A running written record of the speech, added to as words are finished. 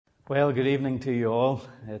Well, good evening to you all.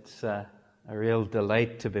 It's a real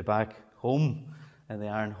delight to be back home in the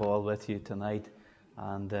Iron Hall with you tonight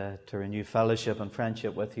and to renew fellowship and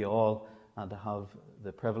friendship with you all and to have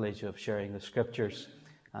the privilege of sharing the Scriptures.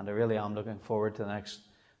 And I really am looking forward to the next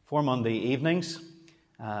 4 Monday evenings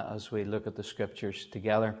as we look at the Scriptures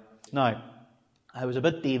together. Now, I was a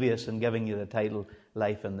bit devious in giving you the title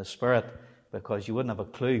Life in the Spirit because you wouldn't have a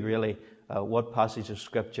clue really what passage of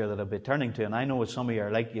Scripture that I'd be turning to. And I know what some of you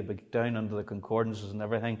are like, you'd be down into the concordances and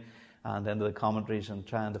everything and into the commentaries and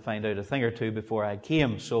trying to find out a thing or two before I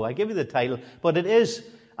came. So I give you the title, but it is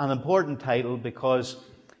an important title because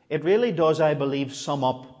it really does, I believe, sum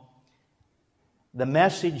up the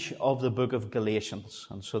message of the book of Galatians.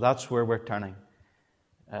 And so that's where we're turning.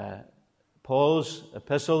 Paul's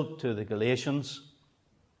epistle to the Galatians.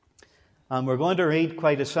 And we're going to read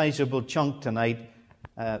quite a sizable chunk tonight,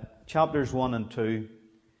 chapters 1 and 2.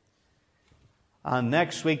 And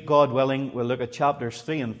next week, God willing, we'll look at chapters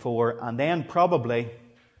 3 and 4. And then probably,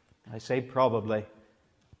 I say probably,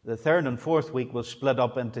 the third and fourth week will split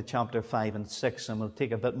up into chapter 5 and 6. And we'll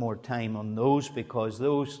take a bit more time on those because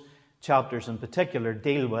those chapters in particular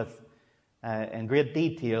deal with, in great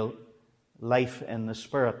detail, life in the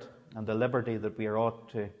Spirit and the liberty that we are ought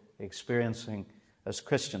to experiencing as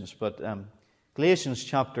Christians. But Galatians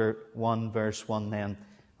chapter 1, verse 1 then,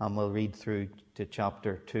 and we'll read through to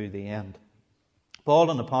chapter 2, the end. Paul,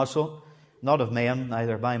 an apostle, not of men,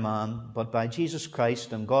 neither by man, but by Jesus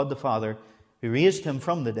Christ and God the Father, who raised him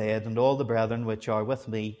from the dead, and all the brethren which are with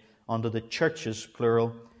me unto the churches,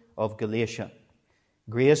 plural, of Galatia.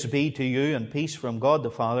 Grace be to you and peace from God the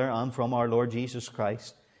Father and from our Lord Jesus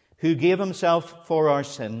Christ, who gave himself for our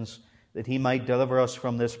sins, that he might deliver us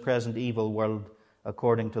from this present evil world,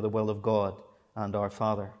 according to the will of God and our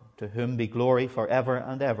Father, to whom be glory for ever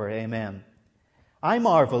and ever. Amen. I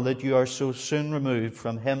marvel that you are so soon removed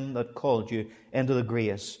from him that called you into the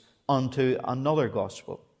grace unto another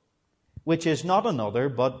gospel, which is not another,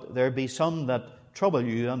 but there be some that trouble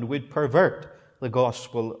you and would pervert the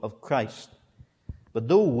gospel of Christ. But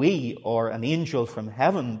though we or an angel from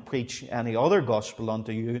heaven preach any other gospel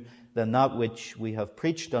unto you than that which we have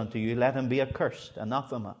preached unto you, let him be accursed,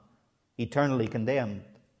 anathema, eternally condemned.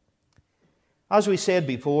 As we said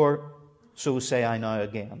before, so say I now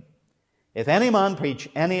again. If any man preach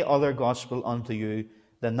any other gospel unto you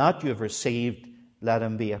than that you have received, let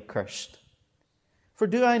him be accursed. For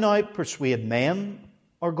do I now persuade men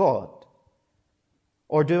or God?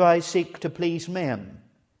 Or do I seek to please men?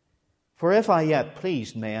 For if I yet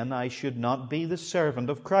pleased men, I should not be the servant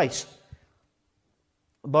of Christ.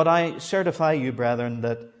 But I certify you, brethren,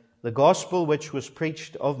 that the gospel which was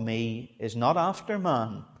preached of me is not after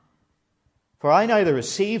man. For I neither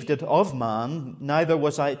received it of man, neither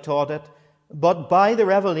was I taught it, but by the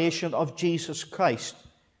revelation of Jesus Christ.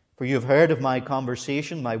 For you have heard of my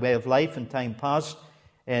conversation, my way of life in time past,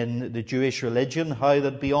 in the Jewish religion, how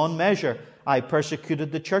that beyond measure I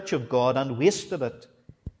persecuted the church of God and wasted it,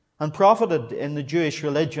 and profited in the Jewish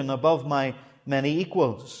religion above my many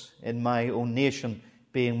equals in my own nation,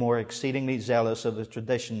 being more exceedingly zealous of the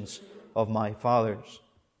traditions of my fathers.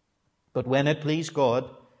 But when it pleased God,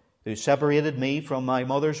 who separated me from my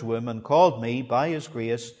mother's womb and called me by his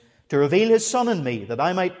grace to reveal his Son in me, that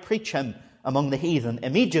I might preach him among the heathen,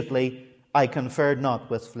 immediately I conferred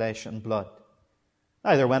not with flesh and blood.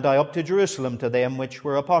 Neither went I up to Jerusalem to them which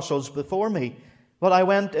were apostles before me, but I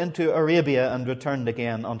went into Arabia and returned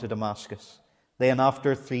again unto Damascus. Then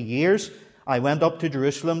after 3 years I went up to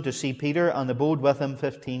Jerusalem to see Peter, and abode with him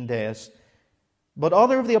 15 days. But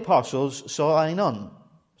other of the apostles saw I none,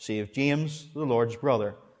 save James, the Lord's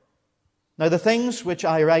brother. Now the things which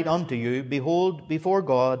I write unto you, behold, before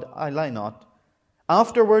God I lie not.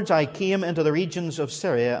 Afterwards I came into the regions of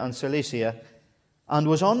Syria and Cilicia, and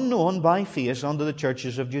was unknown by face unto the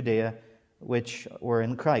churches of Judea, which were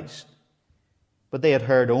in Christ. But they had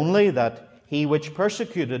heard only that he which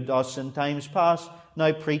persecuted us in times past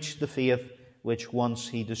now preached the faith which once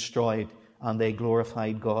he destroyed, and they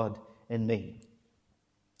glorified God in me.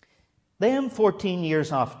 Then 14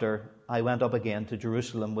 years after, I went up again to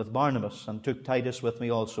Jerusalem with Barnabas, and took Titus with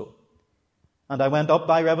me also. And I went up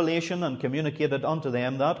by revelation, and communicated unto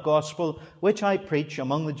them that gospel which I preach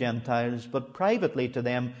among the Gentiles, but privately to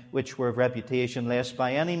them which were of reputation, lest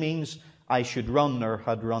by any means I should run or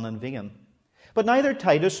had run in vain. But neither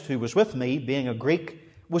Titus, who was with me, being a Greek,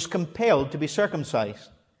 was compelled to be circumcised,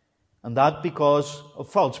 and that because of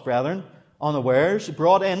false brethren, unawares,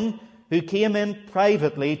 brought in, who came in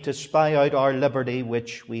privately to spy out our liberty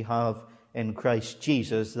which we have in Christ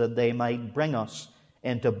Jesus, that they might bring us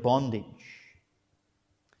into bondage.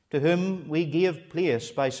 To whom we gave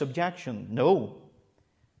place by subjection? No,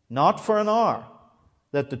 not for an hour,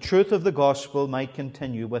 that the truth of the gospel might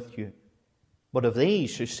continue with you. But of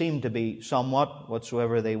these who seem to be somewhat,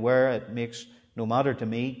 whatsoever they were, it makes no matter to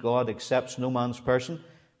me. God accepts no man's person.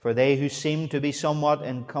 For they who seemed to be somewhat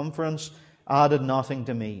in conference added nothing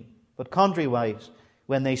to me. But contrariwise,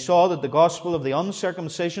 when they saw that the gospel of the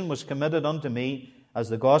uncircumcision was committed unto me, as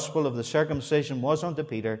the gospel of the circumcision was unto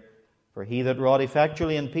Peter, for he that wrought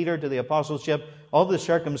effectually in Peter to the apostleship of the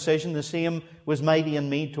circumcision, the same was mighty in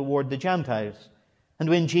me toward the Gentiles. And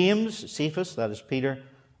when James, Cephas, that is Peter,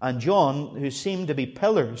 and John, who seemed to be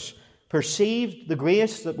pillars, perceived the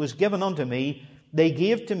grace that was given unto me, they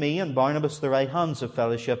gave to me and Barnabas the right hands of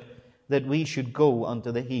fellowship, that we should go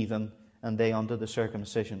unto the heathen, and they unto the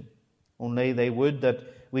circumcision. Only they would that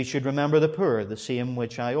we should remember the poor, the same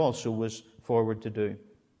which I also was forward to do.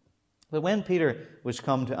 But when Peter was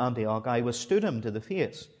come to Antioch, I withstood him to the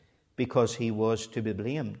face, because he was to be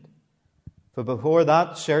blamed. For before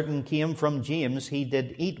that certain came from James, he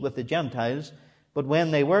did eat with the Gentiles, but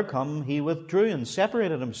when they were come, he withdrew and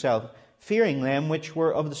separated himself, fearing them which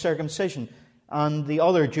were of the circumcision. And the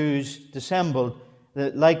other Jews dissembled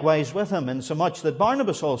likewise with him, insomuch that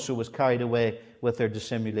Barnabas also was carried away with their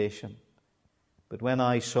dissimulation. But when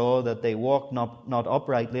I saw that they walked not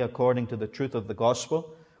uprightly according to the truth of the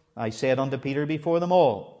gospel, I said unto Peter before them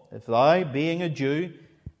all, If thou, being a Jew,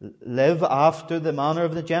 live after the manner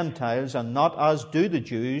of the Gentiles, and not as do the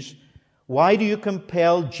Jews, why do you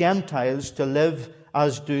compel Gentiles to live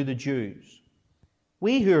as do the Jews?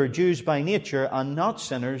 We who are Jews by nature are not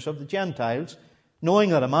sinners of the Gentiles, knowing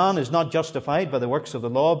that a man is not justified by the works of the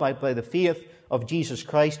law, but by the faith of Jesus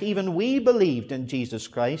Christ. Even we believed in Jesus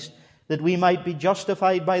Christ, that we might be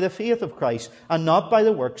justified by the faith of Christ, and not by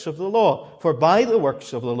the works of the law. For by the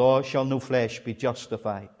works of the law shall no flesh be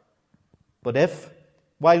justified. But if,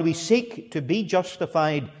 while we seek to be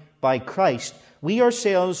justified by Christ, we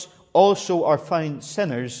ourselves also are found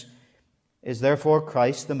sinners, is therefore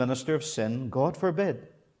Christ the minister of sin? God forbid.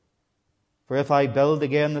 For if I build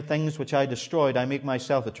again the things which I destroyed, I make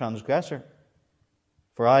myself a transgressor.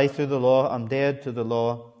 For I through the law am dead to the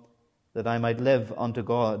law, that I might live unto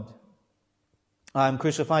God. I am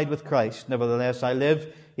crucified with Christ. Nevertheless I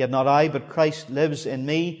live, yet not I, but Christ lives in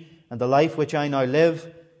me. And the life which I now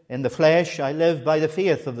live in the flesh, I live by the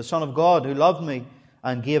faith of the Son of God, who loved me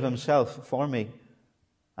and gave himself for me.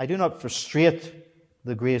 I do not frustrate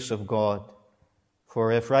the grace of God.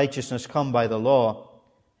 For if righteousness come by the law,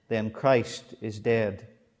 then Christ is dead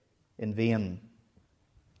in vain.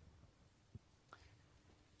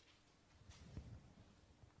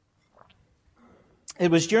 It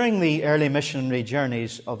was during the early missionary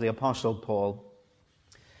journeys of the Apostle Paul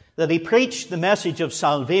that he preached the message of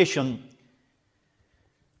salvation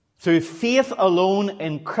through faith alone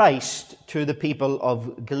in Christ to the people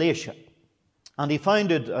of Galatia. And he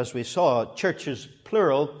founded, as we saw, churches,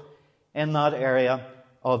 plural, in that area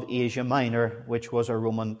of Asia Minor, which was a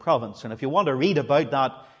Roman province. And if you want to read about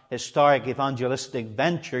that historic evangelistic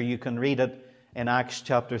venture, you can read it in Acts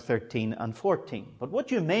chapter 13 and 14. But what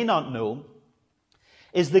you may not know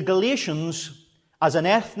is the Galatians, as an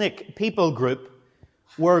ethnic people group,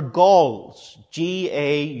 were Gauls,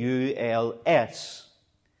 Gauls.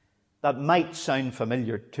 That might sound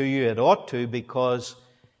familiar to you. It ought to, because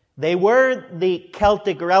they were the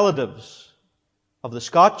Celtic relatives of the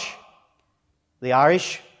Scotch, the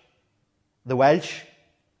Irish, the Welsh,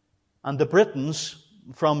 and the Britons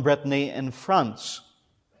from Brittany in France.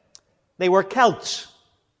 They were Celts.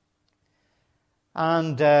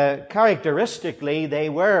 And characteristically, they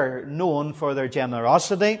were known for their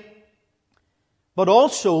generosity, but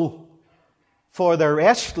also for their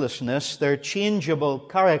restlessness, their changeable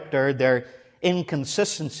character, their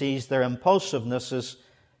inconsistencies, their impulsivenesses,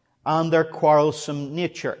 and their quarrelsome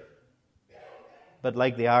nature. But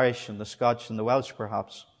like the Irish and the Scotch and the Welsh,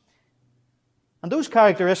 perhaps. And those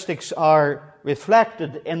characteristics are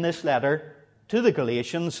reflected in this letter to the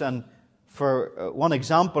Galatians. And for one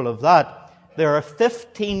example of that, there are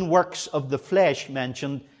 15 works of the flesh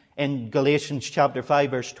mentioned in Galatians chapter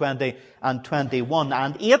 5, verse 20 and 21.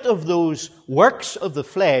 And 8 of those works of the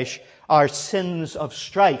flesh are sins of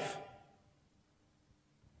strife.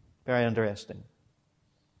 Very interesting.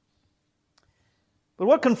 But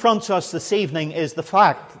what confronts us this evening is the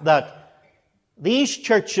fact that these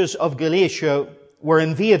churches of Galatia were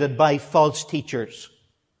invaded by false teachers.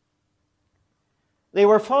 They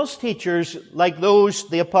were false teachers like those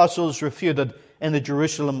the apostles refuted in the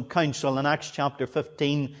Jerusalem Council in Acts chapter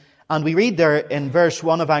 15. And we read there in verse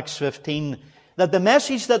 1 of Acts 15 that the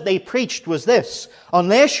message that they preached was this: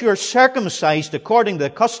 unless you're circumcised according to the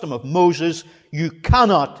custom of Moses, you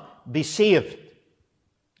cannot be saved.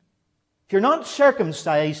 If If you're not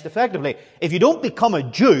circumcised effectively, if you don't become a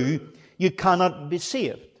Jew, you cannot be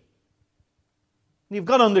saved. You've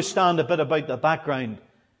got to understand a bit about the background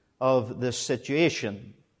of this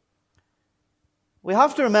situation. We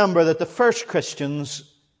have to remember that the first Christians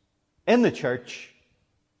in the church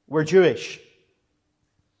were Jewish.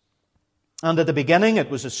 And at the beginning, it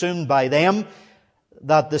was assumed by them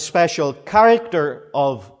that the special character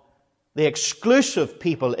of the exclusive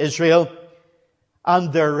people Israel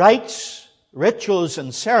and their rites, rituals,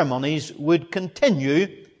 and ceremonies would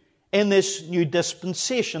continue in this new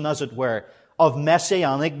dispensation, as it were, of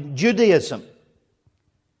Messianic Judaism.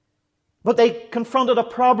 But they confronted a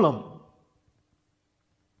problem.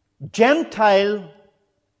 Gentile,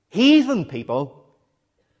 heathen people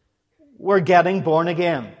were getting born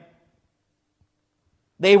again.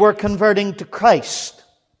 They were converting to Christ.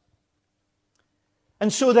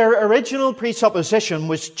 And so their original presupposition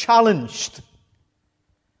was challenged.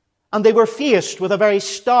 And they were faced with a very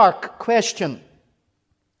stark question.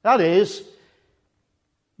 That is,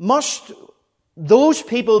 must those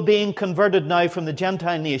people being converted now from the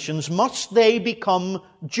Gentile nations, must they become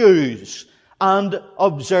Jews and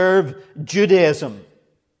observe Judaism?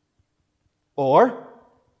 Or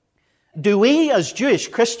do we as Jewish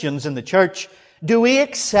Christians in the church, do we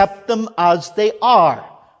accept them as they are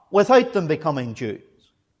without them becoming Jews?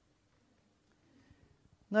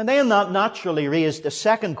 Now then that naturally raised a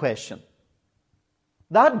second question.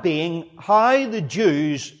 That being how the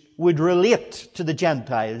Jews would relate to the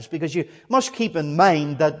Gentiles, because you must keep in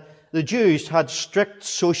mind that the Jews had strict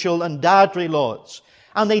social and dietary laws,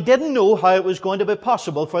 and they didn't know how it was going to be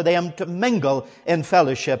possible for them to mingle in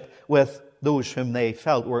fellowship with those whom they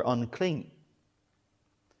felt were unclean.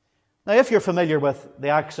 Now, if you're familiar with the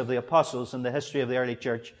Acts of the Apostles and the history of the early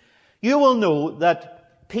church, you will know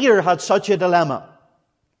that Peter had such a dilemma.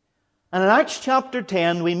 And in Acts chapter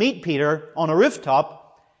 10, we meet Peter on a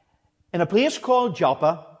rooftop in a place called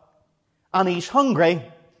Joppa, and he's hungry,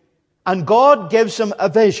 and God gives him a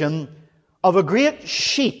vision of a great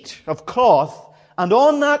sheet of cloth, and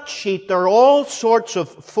on that sheet there are all sorts of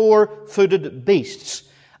four-footed beasts,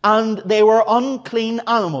 and they were unclean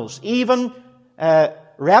animals, even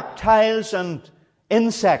reptiles and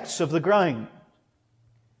insects of the ground.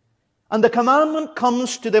 And the commandment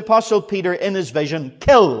comes to the Apostle Peter in his vision,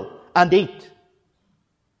 kill and eat.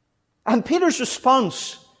 And Peter's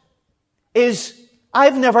response is,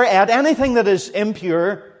 I've never ate anything that is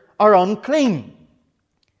impure or unclean.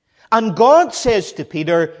 And God says to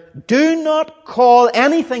Peter, do not call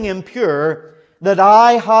anything impure that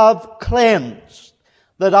I have cleansed,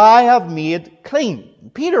 that I have made clean.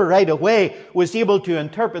 Peter right away was able to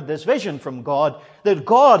interpret this vision from God, that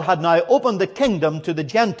God had now opened the kingdom to the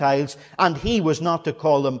Gentiles and he was not to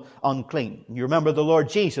call them unclean. You remember the Lord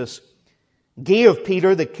Jesus gave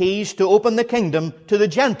Peter the keys to open the kingdom to the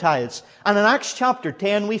Gentiles. And in Acts chapter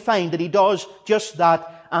 10 we find that he does just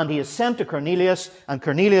that, and he is sent to Cornelius, and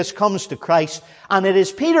Cornelius comes to Christ. And it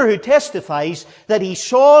is Peter who testifies that he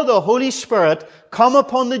saw the Holy Spirit come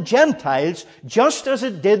upon the Gentiles just as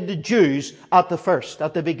it did the Jews at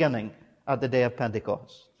the beginning, at the day of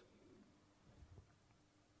Pentecost.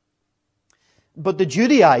 But the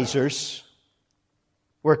Judaizers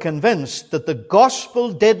were convinced that the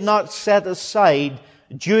gospel did not set aside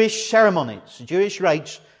Jewish ceremonies, Jewish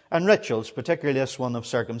rites and rituals, particularly this one of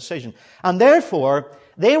circumcision. And therefore,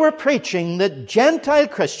 they were preaching that Gentile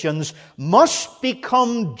Christians must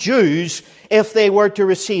become Jews if they were to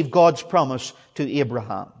receive God's promise to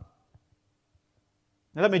Abraham.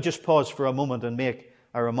 Now, let me just pause for a moment and make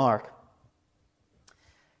a remark.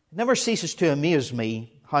 It never ceases to amaze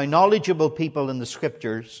me how knowledgeable people in the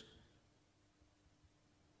Scriptures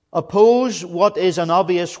oppose what is an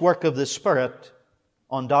obvious work of the Spirit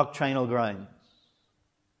on doctrinal grounds.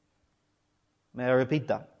 May I repeat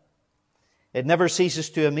that? It never ceases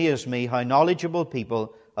to amaze me how knowledgeable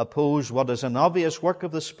people oppose what is an obvious work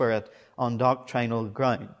of the Spirit on doctrinal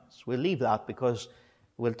grounds. We'll leave that because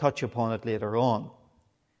we'll touch upon it later on.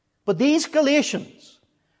 But these Galatians,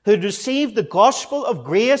 who received the gospel of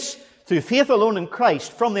grace through faith alone in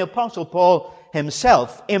Christ from the Apostle Paul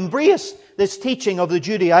himself, embrace this teaching of the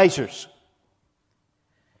Judaizers.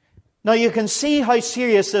 Now you can see how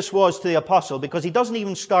serious this was to the apostle, because he doesn't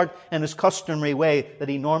even start in his customary way that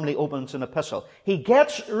he normally opens an epistle. He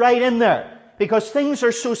gets right in there because things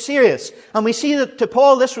are so serious. And we see that to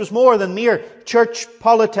Paul this was more than mere church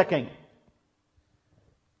politicking.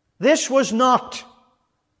 This was not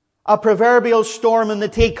a proverbial storm in the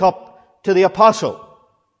teacup to the apostle,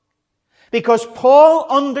 because Paul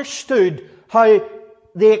understood how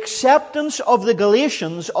the acceptance of the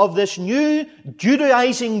Galatians of this new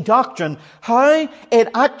Judaizing doctrine, how it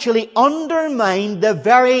actually undermined the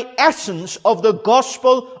very essence of the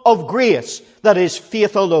gospel of grace, that is,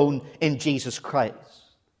 faith alone in Jesus Christ.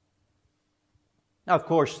 Now, of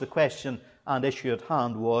course, the question and issue at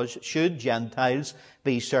hand was, should Gentiles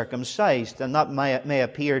be circumcised? And that may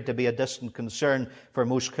appear to be a distant concern for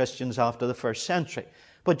most Christians after the first century.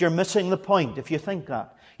 But you're missing the point if you think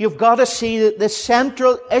that. You've got to see that the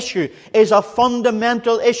central issue is a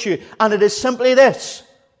fundamental issue, and it is simply this.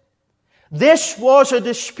 This was a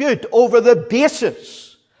dispute over the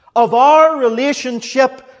basis of our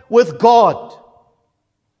relationship with God.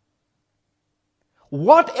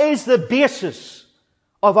 What is the basis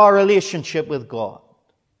of our relationship with God?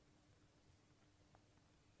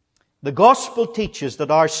 The gospel teaches that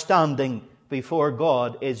our standing before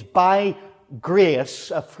God is by grace,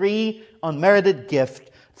 a free, unmerited gift,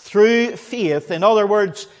 through faith. In other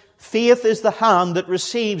words, faith is the hand that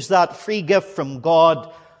receives that free gift from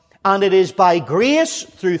God, and it is by grace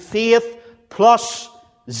through faith plus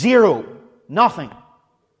zero, nothing.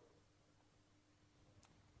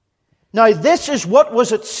 Now, this is what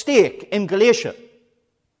was at stake in Galatia.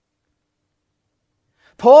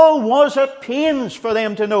 Paul was at pains for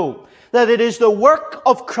them to know that it is the work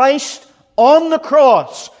of Christ on the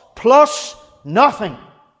cross plus nothing.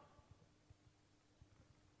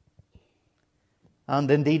 And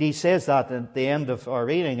indeed he says that at the end of our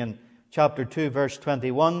reading in chapter 2, verse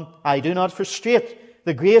 21. I do not frustrate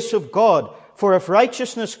the grace of God, for if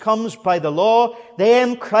righteousness comes by the law,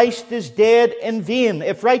 then Christ is dead in vain.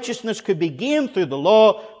 If righteousness could be gained through the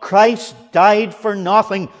law, Christ died for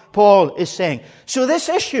nothing, Paul is saying. So this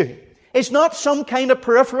issue is not some kind of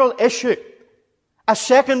peripheral issue, a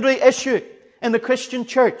secondary issue in the Christian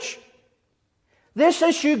church. This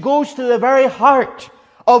issue goes to the very heart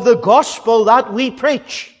of the gospel that we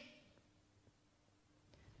preach.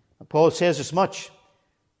 And Paul says as much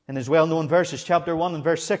in his well-known verses, chapter 1 and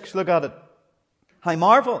verse 6. Look at it. I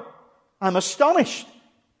marvel, I'm astonished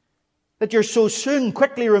that you're so soon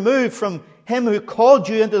quickly removed from him who called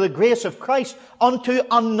you into the grace of Christ unto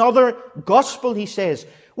another gospel, he says,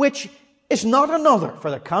 which is not another,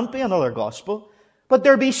 for there can't be another gospel. But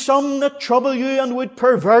there be some that trouble you and would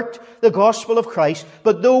pervert the gospel of Christ.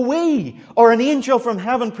 But though we or an angel from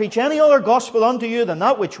heaven preach any other gospel unto you than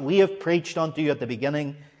that which we have preached unto you at the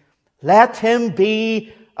beginning, let him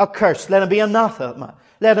be accursed. Let him be anathema.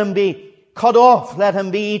 Let him be cut off. Let him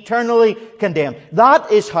be eternally condemned.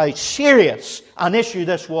 That is how serious an issue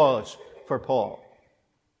this was for Paul.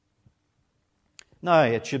 Now,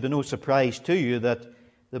 it should be no surprise to you that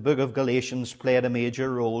the book of Galatians played a major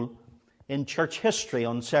role in church history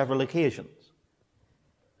on several occasions.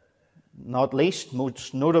 Not least,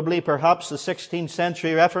 most notably perhaps the 16th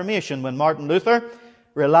century Reformation, when Martin Luther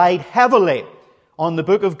relied heavily on the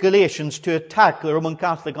book of Galatians to attack the Roman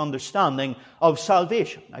Catholic understanding of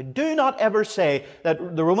salvation. I do not ever say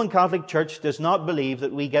that the Roman Catholic Church does not believe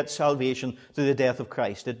that we get salvation through the death of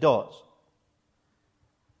Christ. It does.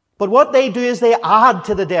 But what they do is they add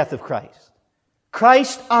to the death of Christ.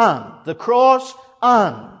 Christ and, the cross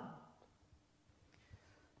and.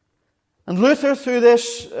 And Luther, through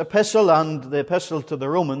this epistle and the epistle to the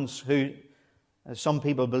Romans, who, as some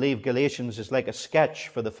people believe, Galatians is like a sketch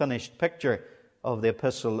for the finished picture of the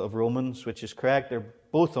epistle of Romans, which is correct. They're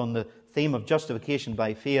both on the theme of justification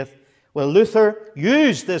by faith. Well, Luther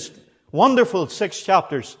used this wonderful 6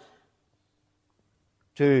 chapters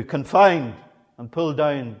to confound and pull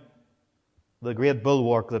down the great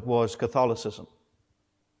bulwark that was Catholicism.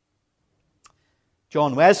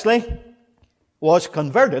 John Wesley was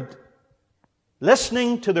converted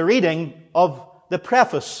listening to the reading of the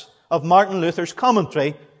preface of Martin Luther's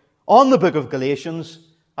commentary on the book of Galatians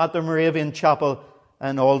at the Moravian Chapel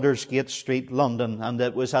in Aldersgate Street, London. And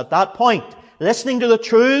it was at that point, listening to the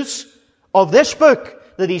truths of this book,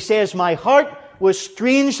 that he says, my heart was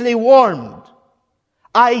strangely warmed.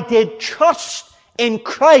 I did trust in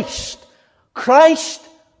Christ, Christ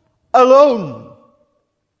alone,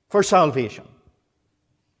 for salvation.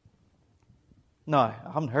 Now,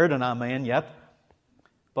 I haven't heard an amen yet.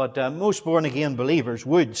 But most born-again believers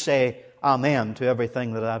would say amen to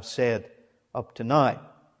everything that I've said up to now.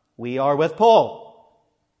 We are with Paul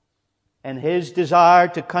in his desire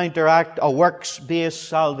to counteract a works-based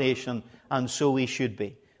salvation, and so we should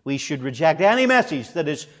be. We should reject any message that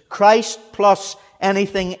is Christ plus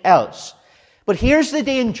anything else. But here's the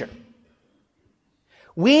danger.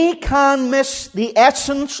 We can miss the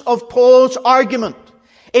essence of Paul's argument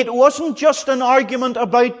It wasn't just an argument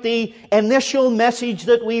about the initial message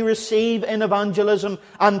that we receive in evangelism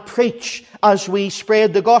and preach as we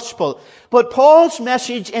spread the gospel. But Paul's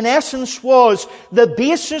message, in essence, was the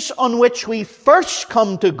basis on which we first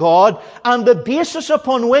come to God and the basis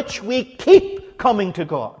upon which we keep coming to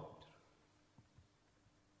God.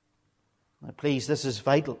 Now, please, this is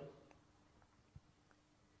vital.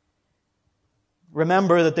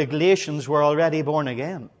 Remember that the Galatians were already born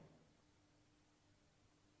again.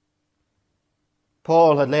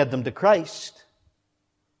 Paul had led them to Christ.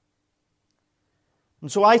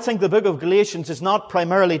 And so I think the book of Galatians is not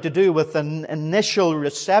primarily to do with an initial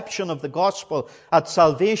reception of the gospel at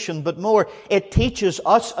salvation, but more, it teaches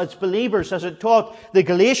us as believers, as it taught the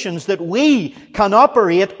Galatians, that we can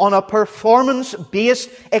operate on a performance-based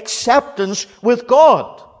acceptance with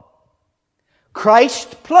God.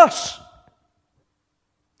 Christ plus.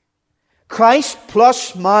 Christ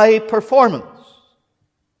plus my performance.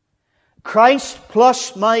 Christ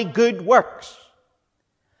plus my good works.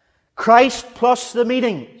 Christ plus the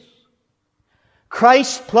meetings.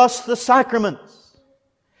 Christ plus the sacraments.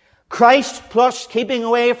 Christ plus keeping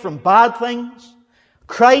away from bad things.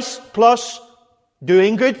 Christ plus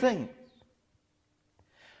doing good things.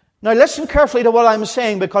 Now listen carefully to what I'm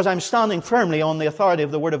saying, because I'm standing firmly on the authority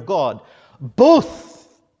of the Word of God. Both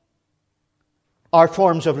are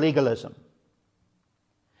forms of legalism.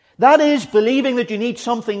 That is, believing that you need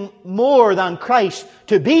something more than Christ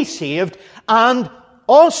to be saved, and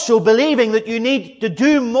also believing that you need to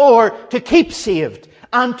do more to keep saved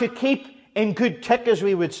and to keep in good tick, as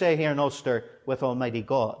we would say here in Ulster, with Almighty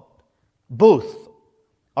God. Both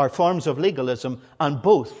are forms of legalism, and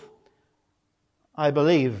both, I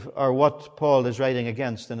believe, are what Paul is writing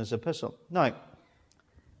against in his epistle. Now,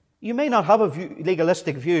 you may not have a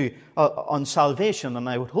legalistic view on salvation, and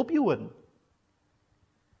I would hope you wouldn't.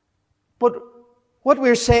 But what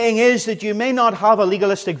we're saying is that you may not have a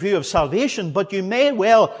legalistic view of salvation, but you may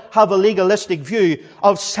well have a legalistic view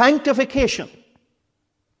of sanctification.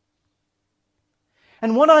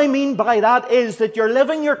 And what I mean by that is that you're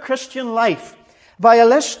living your Christian life by a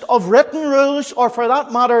list of written rules, or for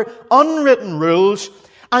that matter, unwritten rules,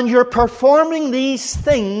 and you're performing these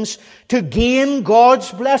things to gain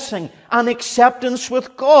God's blessing and acceptance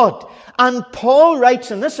with God. And Paul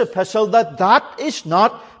writes in this epistle that that is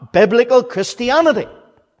not biblical Christianity.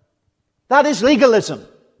 That is legalism.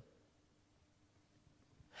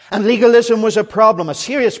 And legalism was a problem, a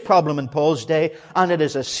serious problem in Paul's day, and it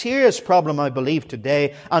is a serious problem, I believe,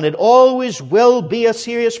 today, and it always will be a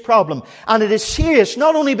serious problem. And it is serious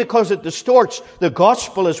not only because it distorts the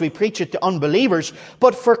gospel as we preach it to unbelievers,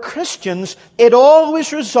 but for Christians, it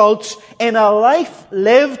always results in a life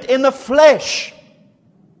lived in the flesh.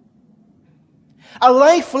 A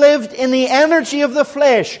life lived in the energy of the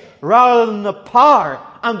flesh rather than the power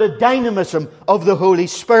and the dynamism of the Holy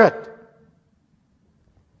Spirit.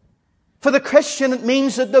 For the Christian, it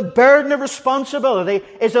means that the burden of responsibility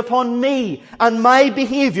is upon me and my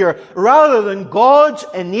behavior rather than God's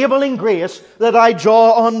enabling grace that I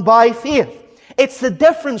draw on by faith. It's the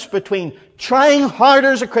difference between trying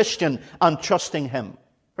harder as a Christian and trusting Him.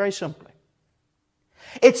 Very simply.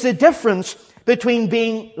 It's the difference between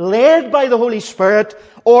being led by the Holy Spirit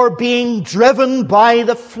or being driven by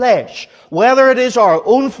the flesh, whether it is our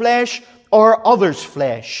own flesh or others'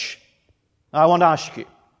 flesh. Now, I want to ask you,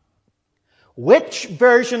 which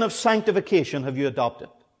version of sanctification have you adopted?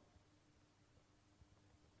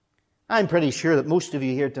 I'm pretty sure that most of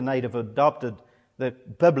you here tonight have adopted the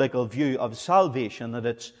biblical view of salvation, that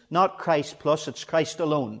it's not Christ plus, it's Christ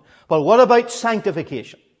alone. But what about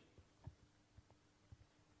sanctification?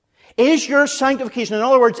 Is your sanctification, in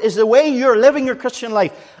other words, is the way you're living your Christian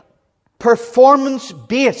life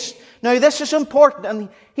performance-based? Now, this is important, and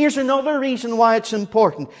here's another reason why it's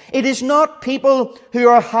important. It is not people who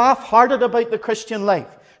are half-hearted about the Christian life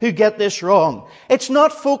who get this wrong. It's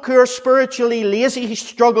not folk who are spiritually lazy who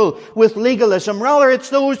struggle with legalism. Rather, it's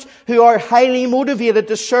those who are highly motivated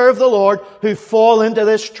to serve the Lord who fall into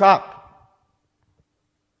this trap.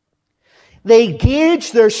 They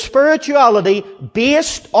gauge their spirituality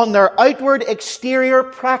based on their outward exterior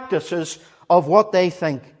practices of what they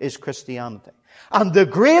think is Christianity. And the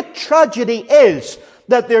great tragedy is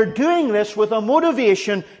that they're doing this with a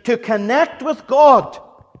motivation to connect with God.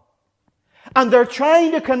 And they're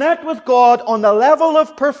trying to connect with God on the level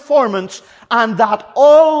of performance, and that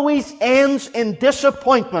always ends in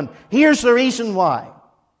disappointment. Here's the reason why.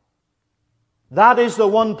 That is the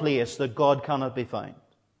one place that God cannot be found.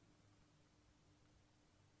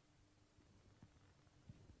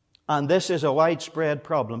 And this is a widespread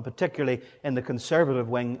problem, particularly in the conservative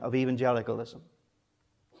wing of evangelicalism.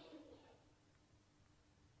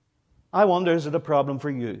 I wonder, is it a problem for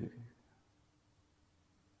you?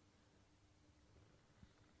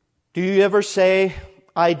 Do you ever say,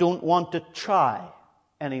 I don't want to try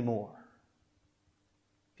anymore?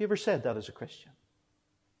 Have you ever said that as a Christian?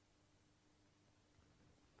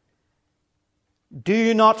 Do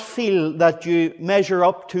you not feel that you measure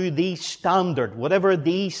up to the standard, whatever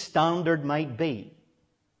the standard might be?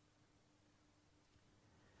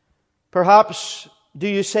 Perhaps do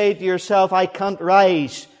you say to yourself, I can't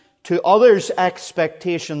rise to others'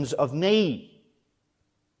 expectations of me?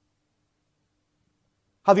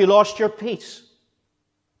 Have you lost your peace?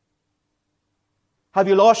 Have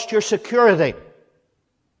you lost your security?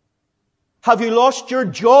 Have you lost your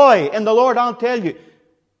joy in the Lord? I'll tell you,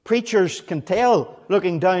 preachers can tell,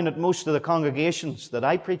 looking down at most of the congregations that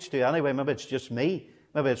I preach to. Anyway, maybe it's just me.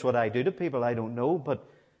 Maybe it's what I do to people, I don't know. But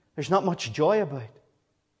there's not much joy about it.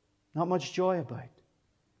 Not much joy about it.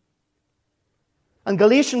 In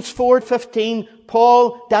Galatians 4:15,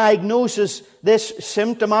 Paul diagnoses this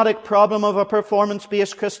symptomatic problem of a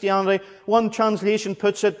performance-based Christianity. One translation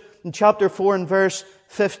puts it in chapter 4 and verse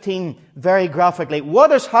 15 very graphically.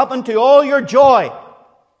 What has happened to all your joy?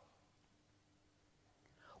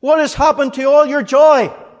 What has happened to all your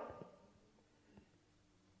joy?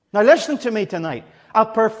 Now listen to me tonight. A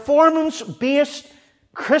performance-based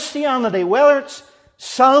Christianity, whether it's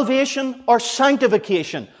salvation or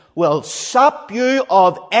sanctification, will sap you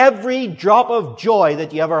of every drop of joy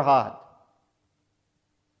that you ever had.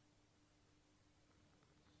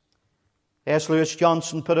 S. Lewis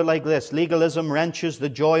Johnson put it like this: legalism wrenches the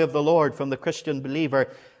joy of the Lord from the Christian believer,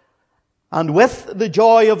 and with the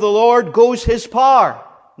joy of the Lord goes His power.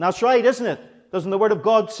 And that's right, isn't it? Doesn't the Word of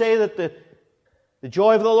God say that the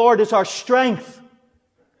joy of the Lord is our strength?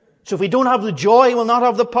 So if we don't have the joy, we'll not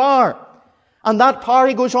have the power. And that power,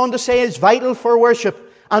 he goes on to say, is vital for worship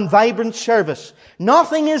and vibrant service.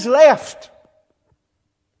 Nothing is left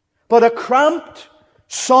but a cramped,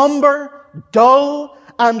 somber, dull,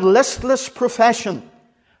 and listless profession.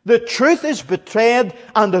 The truth is betrayed,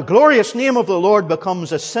 and the glorious name of the Lord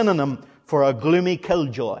becomes a synonym for a gloomy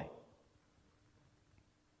killjoy.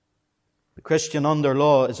 The Christian under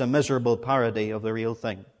law is a miserable parody of the real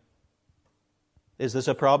thing. Is this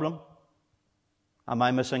a problem? Am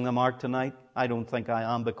I missing the mark tonight? I don't think I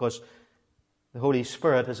am, because the Holy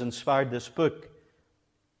Spirit has inspired this book,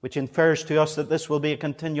 which infers to us that this will be a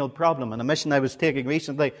continual problem. In a mission I was taking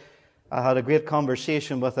recently, I had a great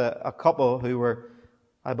conversation with a couple who were,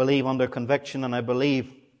 I believe, under conviction, and I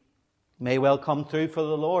believe may well come through for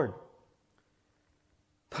the Lord.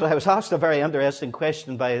 But I was asked a very interesting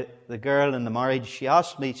question by the girl in the marriage. She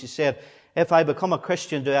asked me, she said, if I become a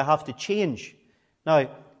Christian, do I have to change? Now,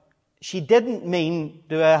 she didn't mean,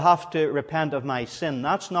 do I have to repent of my sin?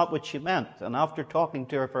 That's not what she meant. And after talking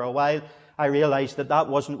to her for a while, I realized that that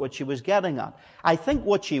wasn't what she was getting at. I think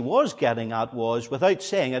what she was getting at was, without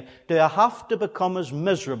saying it, do I have to become as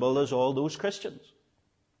miserable as all those Christians?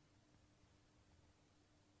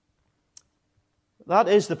 That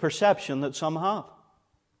is the perception that some have,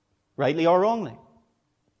 rightly or wrongly.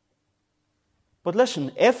 But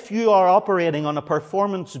listen, if you are operating on a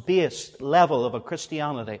performance-based level of a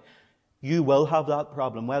Christianity, you will have that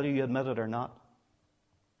problem, whether you admit it or not.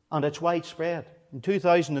 And it's widespread. In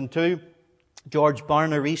 2002, George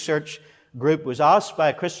Barna Research Group was asked by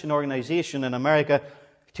a Christian organization in America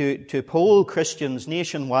to poll Christians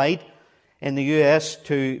nationwide in the US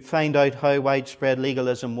to find out how widespread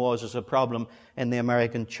legalism was as a problem in the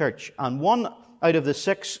American church. And 1 out of the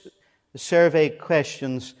 6 survey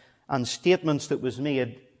questions and statements that was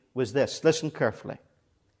made was this. Listen carefully.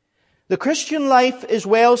 The Christian life is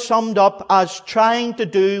well summed up as trying to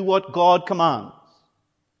do what God commands.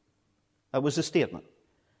 That was the statement.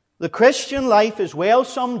 The Christian life is well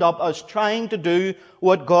summed up as trying to do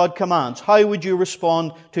what God commands. How would you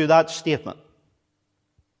respond to that statement?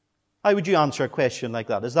 How would you answer a question like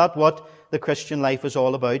that? Is that what the Christian life is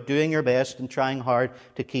all about? Doing your best and trying hard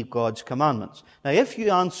to keep God's commandments? Now, if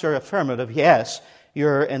you answer affirmative, yes,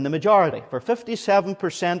 you're in the majority. For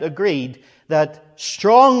 57% agreed that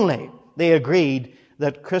strongly they agreed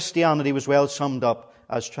that Christianity was well summed up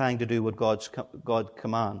as trying to do what God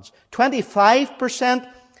commands.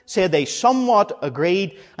 25% said they somewhat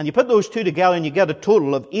agreed, and you put those two together and you get a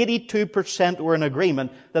total of 82% were in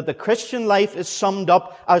agreement that the Christian life is summed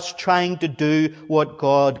up as trying to do what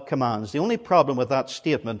God commands. The only problem with that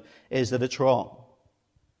statement is that it's wrong.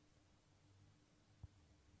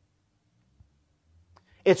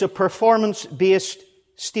 It's a performance-based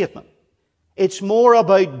statement. It's more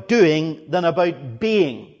about doing than about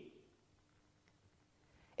being.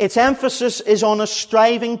 Its emphasis is on a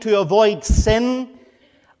striving to avoid sin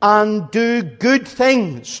and do good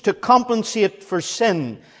things to compensate for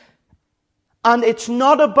sin. And it's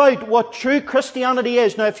not about what true Christianity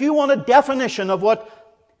is. Now, if you want a definition of what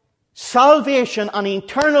salvation and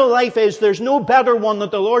eternal life is, there's no better one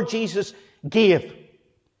that the Lord Jesus gave.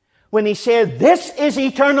 When He said, this is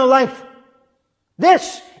eternal life.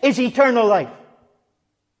 This is eternal life.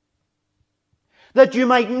 That you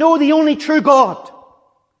might know the only true God.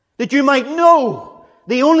 That you might know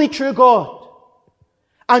the only true God.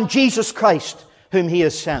 And Jesus Christ, whom He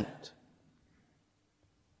has sent.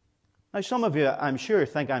 Now, some of you, I'm sure,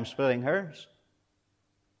 think I'm splitting hairs.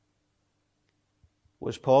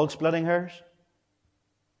 Was Paul splitting hairs?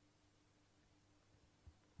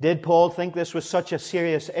 Did Paul think this was such a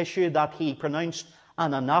serious issue that he pronounced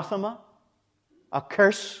an anathema, a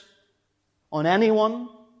curse, on anyone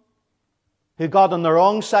who got on the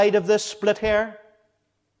wrong side of this split hair?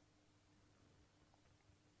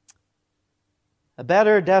 A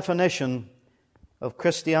better definition of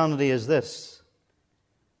Christianity is this.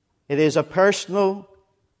 It is a personal,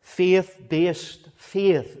 faith-based,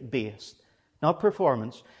 not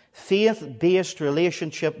performance, faith-based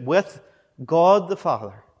relationship with God the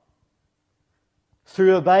Father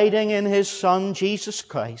through abiding in His Son, Jesus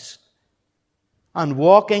Christ, and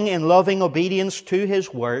walking in loving obedience to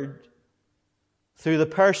His Word through the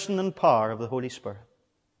person and power of the Holy Spirit.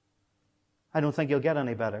 I don't think you'll get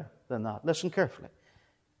any better than that. Listen carefully.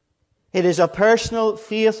 It is a personal,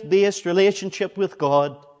 faith-based relationship with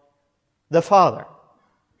God the Father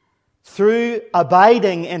through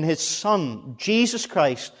abiding in His Son, Jesus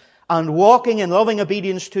Christ, and walking in loving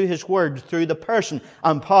obedience to His Word through the person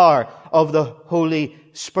and power of the Holy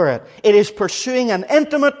Spirit. It is pursuing an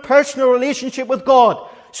intimate, personal relationship with God.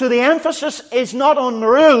 So the emphasis is not on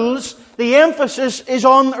rules, the emphasis is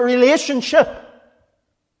on relationship.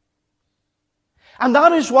 And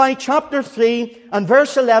that is why chapter 3 and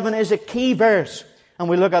verse 11 is a key verse. And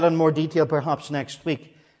we'll look at it in more detail perhaps next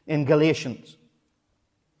week in Galatians.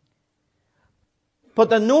 But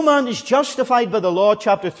that no man is justified by the law,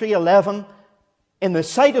 chapter 3:11, in the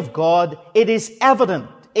sight of God, it is evident,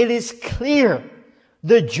 it is clear,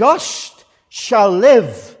 the just shall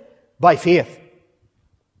live by faith.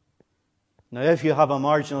 Now, if you have a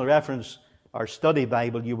marginal reference or study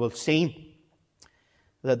Bible, you will see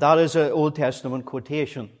that is an Old Testament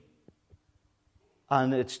quotation.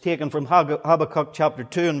 And it's taken from Habakkuk chapter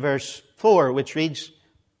 2 and verse 4, which reads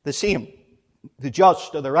the same. The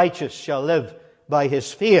just or the righteous shall live by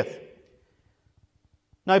his faith.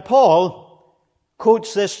 Now, Paul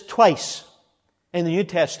quotes this twice in the New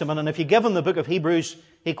Testament, and if you give him the book of Hebrews,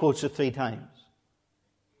 he quotes it 3 times.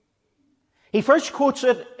 He first quotes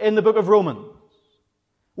it in the book of Romans,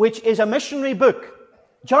 which is a missionary book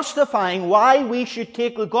justifying why we should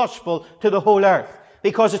take the gospel to the whole earth,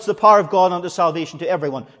 because it's the power of God unto salvation to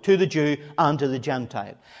everyone, to the Jew and to the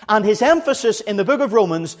Gentile. And his emphasis in the book of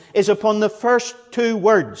Romans is upon the first 2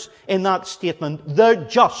 words in that statement, the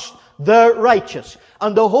just, the righteous.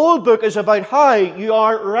 And the whole book is about how you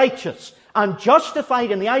are righteous and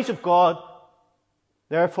justified in the eyes of God.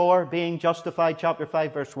 Therefore, being justified, chapter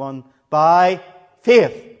 5, verse 1, by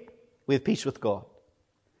faith, we have peace with God.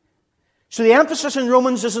 So the emphasis in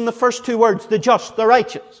Romans is in the first 2 words, the just, the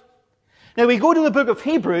righteous. Now we go to the book of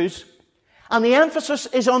Hebrews, and the emphasis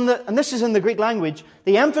is on and this is in the Greek language,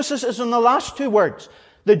 the emphasis is on the last 2 words.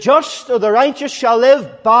 The just or the righteous shall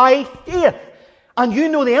live by faith. And you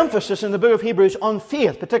know the emphasis in the book of Hebrews on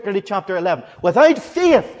faith, particularly chapter 11. Without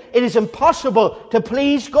faith, it is impossible to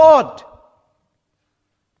please God.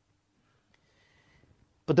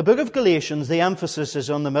 But the book of Galatians, the emphasis is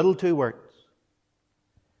on the middle 2 words.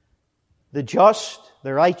 The just,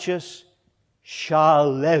 the righteous, shall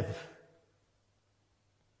live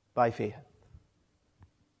by faith.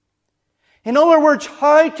 In other words,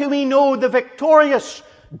 how do we know the victorious,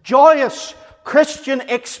 joyous Christian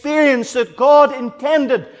experience that God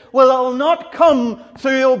intended? Well, it will not come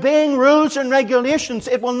through obeying rules and regulations.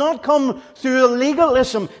 It will not come through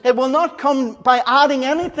legalism. It will not come by adding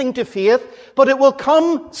anything to faith, but it will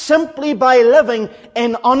come simply by living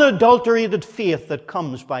in unadulterated faith that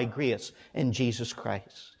comes by grace in Jesus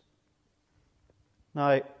Christ.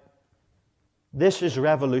 Now, this is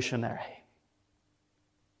revolutionary.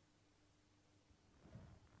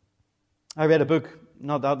 I read a book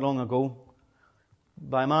not that long ago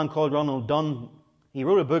by a man called Ronald Dunn. He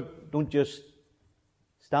wrote a book, Don't Just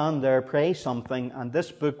Stand There, Pray Something, and this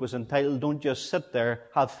book was entitled Don't Just Sit There,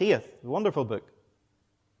 Have Faith. A wonderful book.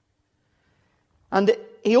 And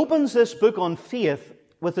he opens this book on faith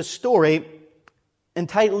with a story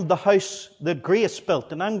entitled The House That Grace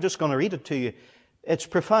Built. And I'm just going to read it to you. It's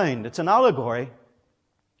profound. It's an allegory.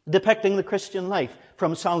 depicting the Christian life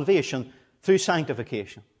from salvation through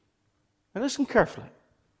sanctification. Now listen carefully.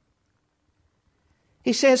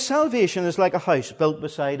 He says salvation is like a house built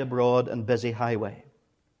beside a broad and busy highway.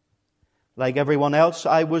 Like everyone else,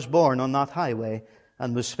 I was born on that highway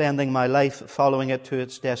and was spending my life following it to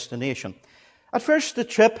its destination. At first, the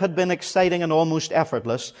trip had been exciting and almost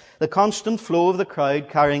effortless, the constant flow of the crowd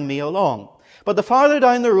carrying me along. But the farther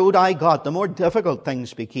down the road I got, the more difficult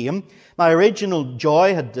things became. My original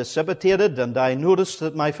joy had dissipated, and I noticed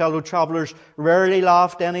that my fellow travellers rarely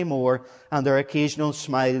laughed anymore, and their occasional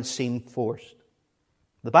smiles seemed forced.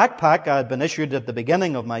 The backpack I had been issued at the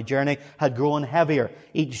beginning of my journey had grown heavier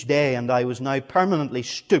each day, and I was now permanently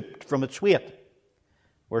stooped from its weight.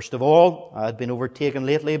 Worst of all, I had been overtaken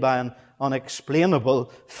lately by an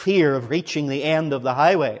unexplainable fear of reaching the end of the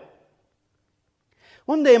highway.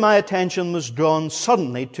 One day my attention was drawn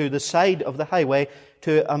suddenly to the side of the highway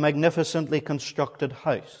to a magnificently constructed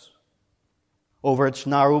house. Over its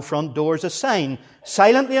narrow front doors a sign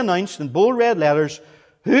silently announced in bold red letters,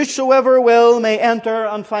 "Whosoever will may enter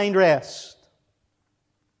and find rest."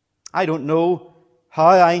 I don't know how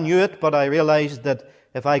I knew it, but I realized that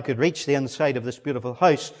if I could reach the inside of this beautiful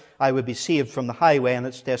house, I would be saved from the highway and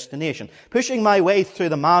its destination. Pushing my way through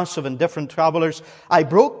the mass of indifferent travellers, I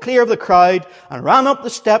broke clear of the crowd and ran up the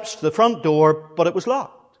steps to the front door, but it was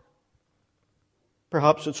locked.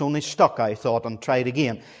 Perhaps it's only stuck, I thought, and tried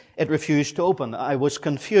again. It refused to open. I was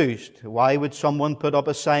confused. Why would someone put up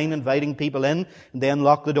a sign inviting people in and then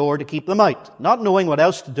lock the door to keep them out? Not knowing what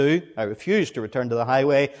else to do, I refused to return to the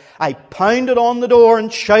highway. I pounded on the door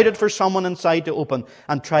and shouted for someone inside to open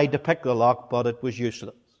and tried to pick the lock, but it was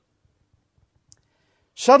useless.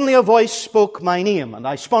 Suddenly a voice spoke my name, and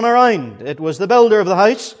I spun around. It was the builder of the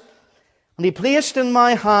house, and he placed in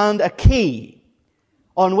my hand a key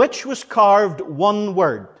on which was carved one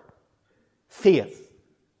word: faith.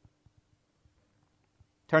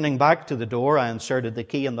 Turning back to the door, I inserted the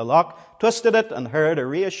key in the lock, twisted it, and heard a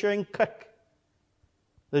reassuring click.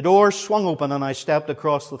 The door swung open and I stepped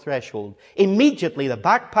across the threshold. Immediately the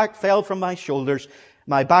backpack fell from my shoulders.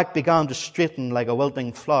 My back began to straighten like a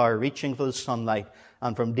wilting flower reaching for the sunlight,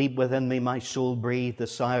 and from deep within me my soul breathed a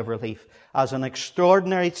sigh of relief as an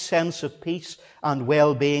extraordinary sense of peace and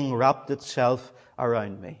well-being wrapped itself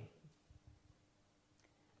around me.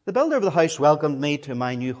 The builder of the house welcomed me to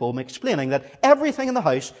my new home, explaining that everything in the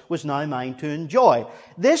house was now mine to enjoy.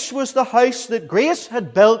 This was the house that grace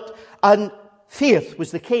had built, and faith was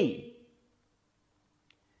the key.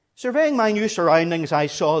 Surveying my new surroundings, I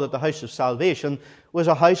saw that the house of salvation was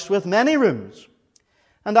a house with many rooms,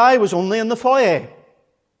 and I was only in the foyer.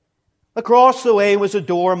 Across the way was a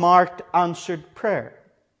door marked Answered Prayer.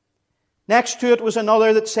 Next to it was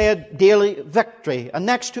another that said Daily Victory, and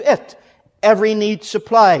next to it, Every Need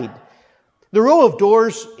Supplied. The row of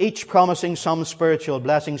doors, each promising some spiritual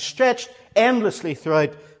blessing, stretched endlessly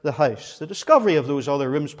throughout the house. The discovery of those other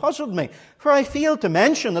rooms puzzled me, for I failed to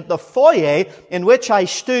mention that the foyer in which I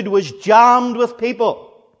stood was jammed with people.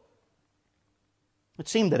 It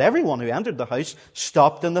seemed that everyone who entered the house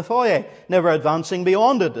stopped in the foyer, never advancing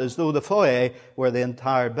beyond it, as though the foyer were the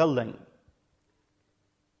entire building.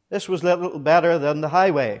 This was little better than the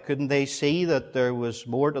highway. Couldn't they see that there was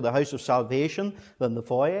more to the house of salvation than the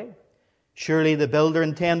foyer? Surely the builder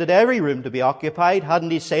intended every room to be occupied.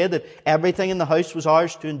 Hadn't he said that everything in the house was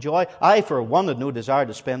ours to enjoy? I, for one, had no desire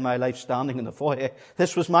to spend my life standing in the foyer.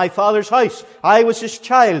 This was my Father's house. I was his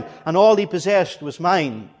child, and all he possessed was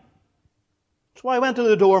mine. So I went to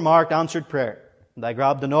the door marked Answered Prayer, and I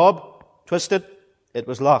grabbed the knob, twisted, it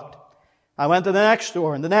was locked. I went to the next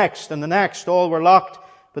door, and the next, and the next. All were locked.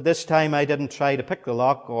 But this time I didn't try to pick the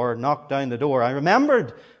lock or knock down the door. I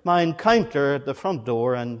remembered my encounter at the front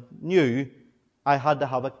door and knew I had to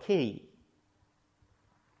have a key.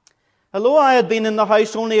 Although I had been in the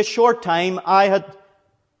house only a short time, I had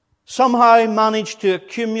somehow managed to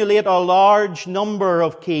accumulate a large number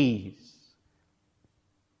of keys.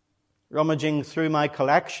 Rummaging through my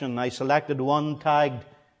collection, I selected one tagged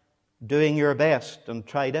Doing Your Best and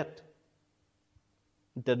tried it.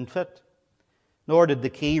 It didn't fit. Nor did the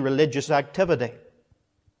key Religious Activity.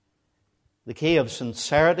 The key of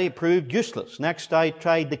Sincerity proved useless. Next I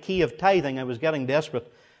tried the key of Tithing. I was getting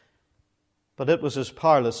desperate. But it was as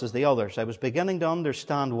powerless as the others. I was beginning to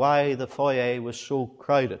understand why the foyer was so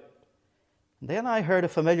crowded. And then I heard a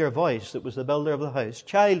familiar voice that was the builder of the house.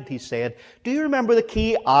 "Child," he said, "do you remember the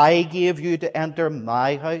key I gave you to enter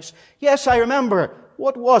my house?" "Yes, I remember."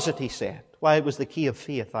 "What was it?" he said. "Why, it was the key of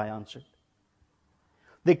faith," I answered.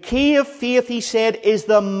 The key of faith, he said, is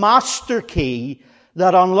the master key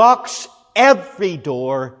that unlocks every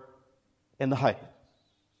door in the house.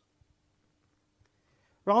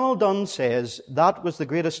 Ronald Dunn says, that was the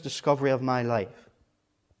greatest discovery of my life.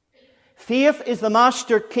 Faith is the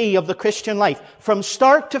master key of the Christian life. From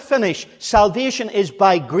start to finish, salvation is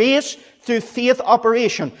by grace through faith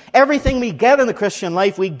operation. Everything we get in the Christian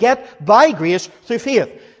life, we get by grace through faith.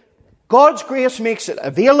 God's grace makes it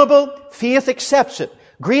available. Faith accepts it.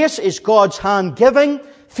 Grace is God's hand giving.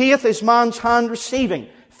 Faith is man's hand receiving.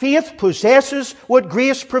 Faith possesses what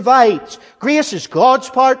grace provides. Grace is God's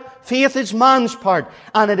part. Faith is man's part.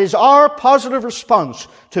 And it is our positive response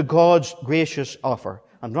to God's gracious offer.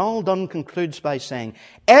 And Ronald Dunn concludes by saying,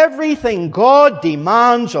 everything God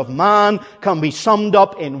demands of man can be summed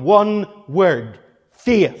up in one word: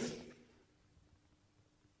 faith.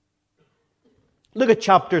 Look at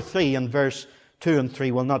chapter 3 and verse 2 and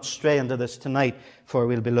 3. We'll not stray into this tonight, for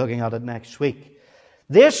we'll be looking at it next week.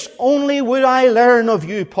 This only would I learn of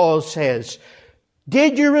you, Paul says.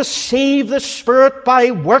 Did you receive the Spirit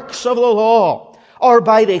by works of the law, or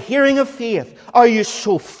by the hearing of faith? Are you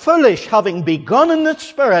so foolish, having begun in the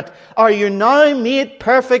Spirit, are you now made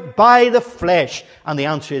perfect by the flesh? And the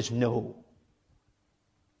answer is no.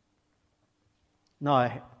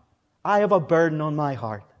 Now, I have a burden on my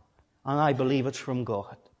heart, and I believe it's from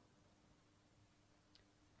God.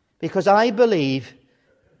 Because I believe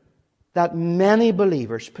that many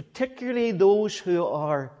believers, particularly those who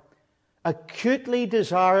are acutely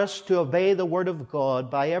desirous to obey the Word of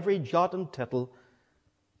God by every jot and tittle,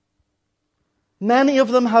 many of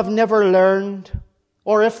them have never learned,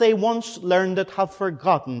 or if they once learned it, have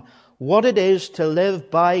forgotten what it is to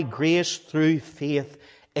live by grace through faith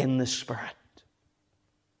in the Spirit.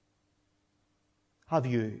 Have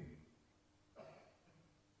you?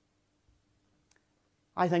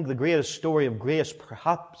 I think the greatest story of grace,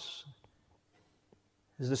 perhaps,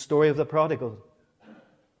 is the story of the prodigal.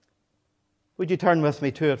 Would you turn with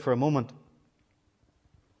me to it for a moment?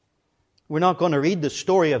 We're not going to read the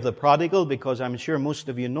story of the prodigal because I'm sure most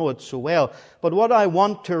of you know it so well. But what I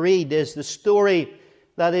want to read is the story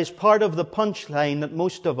that is part of the punchline that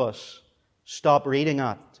most of us stop reading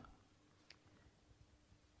at.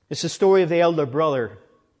 It's the story of the elder brother.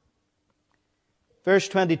 Verse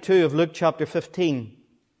 22 of Luke chapter 15.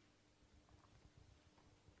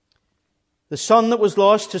 The son that was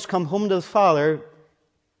lost has come home to the father.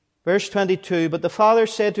 Verse 22, but the father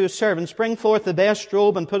said to his servants, bring forth the best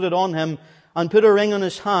robe and put it on him, and put a ring on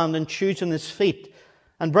his hand and shoes on his feet.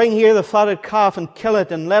 And bring here the fatted calf and kill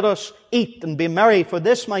it, and let us eat and be merry. For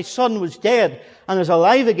this my son was dead and is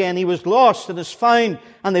alive again. He was lost and is found.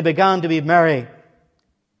 And they began to be merry.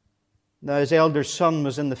 Now his elder son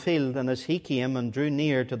was in the field, and as he came and drew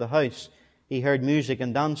near to the house, he heard music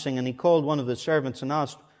and dancing. And he called one of the servants and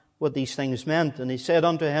asked what these things meant. And he said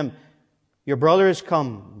unto him, your brother is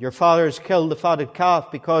come. Your father has killed the fatted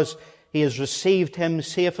calf, because he has received him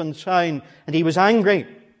safe and sound. And he was angry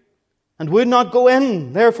and would not go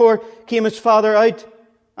in. Therefore came his father out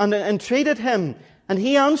and entreated him. And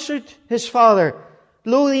he answered his father,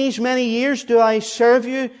 lo, these many years do I serve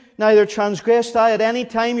you, neither transgressed I at any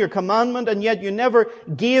time your commandment, and yet you never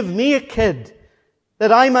gave me a kid,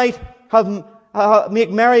 that I might have make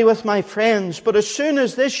merry with my friends. But as soon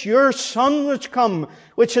as this your son was come,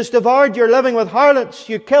 which has devoured your living with harlots,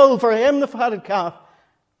 you killed for him the fatted calf.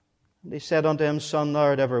 And he said unto him, son, thou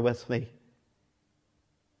art ever with me,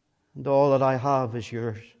 and all that I have is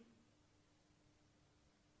yours.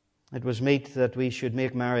 It was meet that we should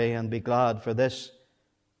make merry and be glad, for this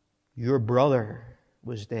your brother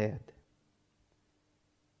was dead,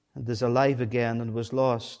 and is alive again, and was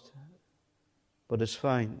lost, but is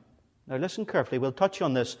found. Now listen carefully. We'll touch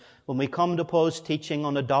on this when we come to Paul's teaching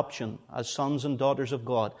on adoption as sons and daughters of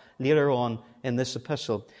God later on in this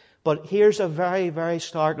epistle. But here's a very, very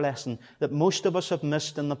stark lesson that most of us have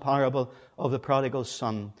missed in the parable of the prodigal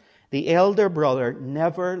son. The elder brother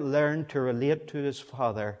never learned to relate to his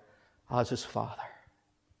father as his father.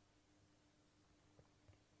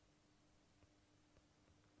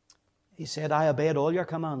 He said, I obeyed all your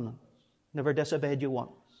commandments, never disobeyed you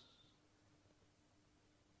once.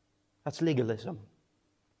 That's legalism.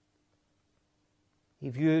 He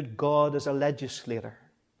viewed God as a legislator,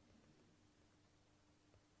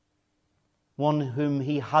 one whom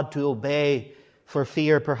he had to obey for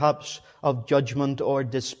fear perhaps of judgment or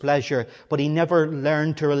displeasure. But he never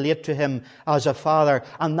learned to relate to him as a father.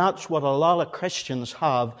 And that's what a lot of Christians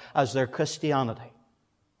have as their Christianity.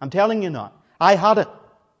 I'm telling you now, I had it.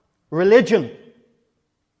 Religion.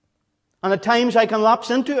 And at times I can lapse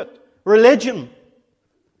into it. Religion.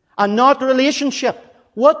 And not relationship.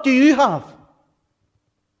 What do you have?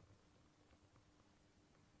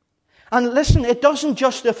 And listen, it doesn't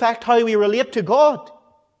just affect how we relate to God.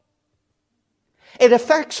 It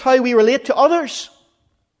affects how we relate to others.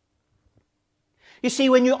 You see,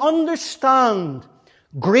 when you understand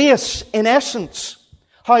grace in essence,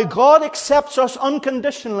 how God accepts us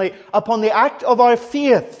unconditionally upon the act of our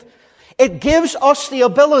faith, it gives us the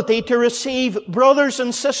ability to receive brothers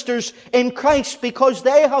and sisters in Christ because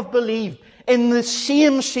they have believed in the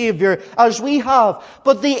same Savior as we have.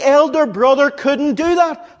 But the elder brother couldn't do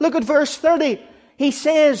that. Look at verse 30. He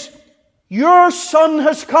says, your son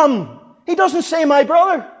has come. He doesn't say my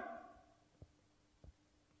brother.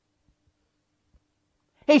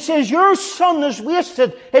 He says, your son has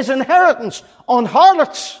wasted his inheritance on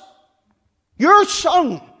harlots. Your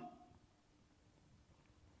son.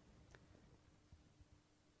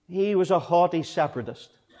 He was a haughty separatist.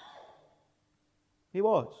 He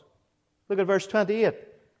was. Look at verse 28.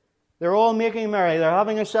 They're all making merry. They're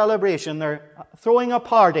having a celebration. They're throwing a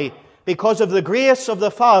party because of the grace of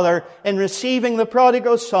the Father in receiving the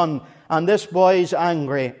prodigal son. And this boy's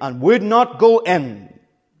angry and would not go in.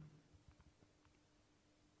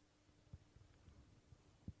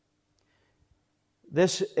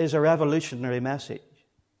 This is a revolutionary message.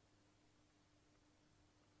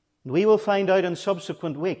 We will find out in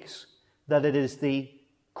subsequent weeks that it is the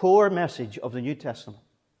core message of the New Testament.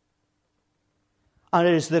 And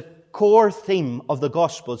it is the core theme of the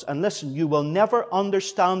Gospels. And listen, you will never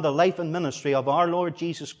understand the life and ministry of our Lord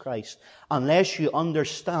Jesus Christ unless you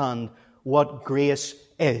understand what grace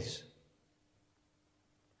is.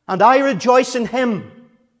 And I rejoice in Him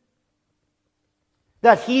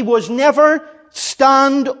that He was never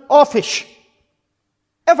standoffish.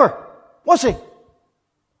 Ever. Was He?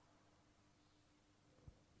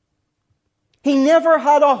 He never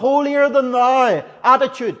had a holier-than-thou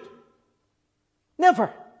attitude.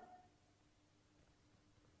 Never.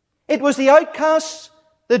 It was the outcasts,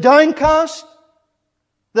 the downcast,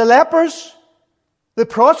 the lepers, the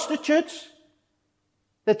prostitutes,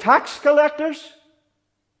 the tax collectors.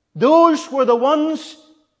 Those were the ones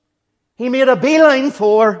He made a beeline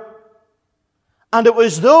for. And it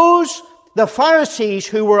was those, the Pharisees,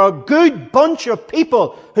 who were a good bunch of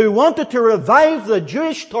people who wanted to revive the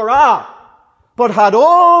Jewish Torah, but had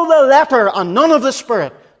all the letter and none of the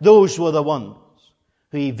Spirit. Those were the ones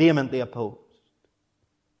who He vehemently opposed.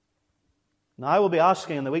 Now, I will be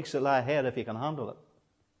asking in the weeks that lie ahead if He can handle it.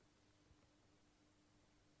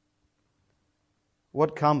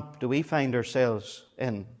 What camp do we find ourselves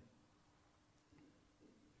in?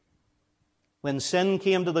 When sin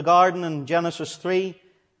came to the garden in Genesis 3,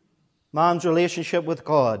 man's relationship with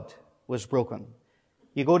God was broken.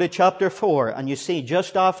 You go to chapter 4 and you see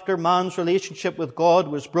just after man's relationship with God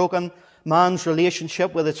was broken, man's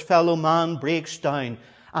relationship with its fellow man breaks down.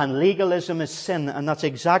 And legalism is sin, and that's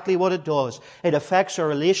exactly what it does. It affects our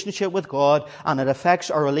relationship with God, and it affects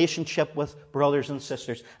our relationship with brothers and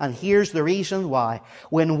sisters. And here's the reason why.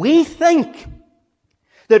 When we think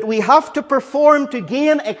that we have to perform to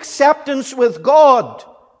gain acceptance with God,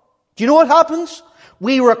 do you know what happens?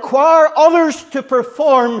 We require others to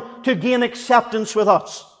perform to gain acceptance with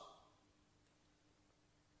us.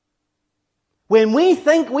 When we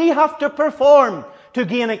think we have to perform to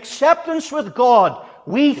gain acceptance with God,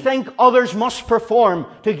 we think others must perform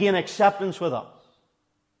to gain acceptance with us.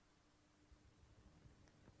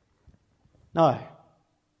 Now,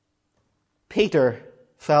 Peter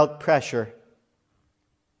felt pressure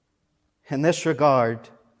in this regard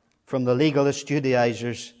from the legalist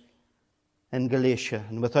Judaizers in Galatia.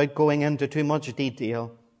 And without going into too much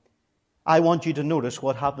detail, I want you to notice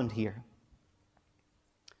what happened here.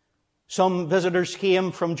 Some visitors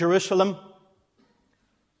came from Jerusalem,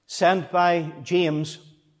 sent by James.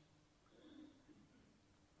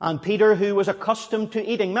 And Peter, who was accustomed to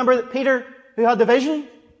eating. Remember that Peter, who had the vision?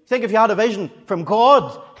 Think if you had a vision from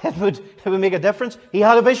God, it would make a difference. He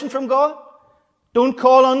had a vision from God. Don't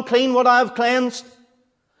call unclean what I have cleansed.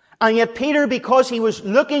 And yet Peter, because he was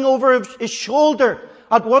looking over his shoulder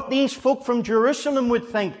at what these folk from Jerusalem would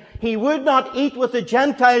think, he would not eat with the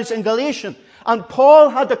Gentiles in Galatia. And Paul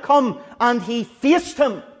had to come and he faced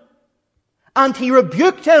him. And he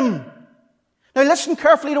rebuked him. Now listen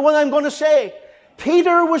carefully to what I'm going to say.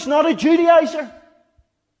 Peter was not a Judaizer.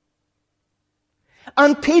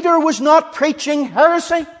 And Peter was not preaching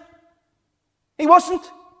heresy. He wasn't.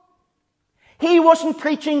 He wasn't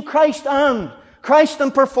preaching Christ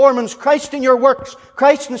in performance, Christ in your works,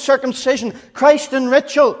 Christ in circumcision, Christ in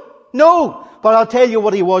ritual. No. But I'll tell you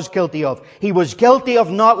what he was guilty of. He was guilty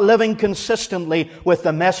of not living consistently with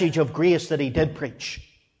the message of grace that he did preach.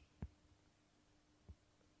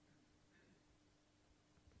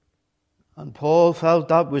 And Paul felt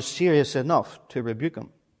that was serious enough to rebuke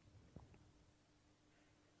him.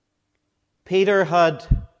 Peter had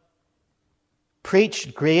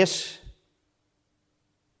preached grace,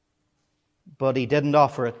 but he didn't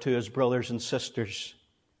offer it to his brothers and sisters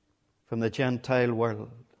from the Gentile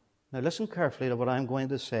world. Now listen carefully to what I'm going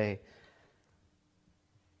to say,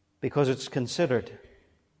 because it's considered.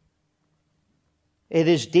 It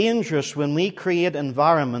is dangerous when we create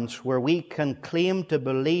environments where we can claim to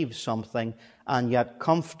believe something and yet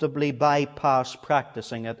comfortably bypass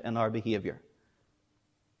practicing it in our behavior.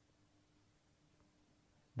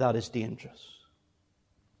 That is dangerous.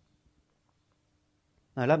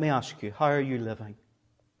 Now let me ask you, how are you living?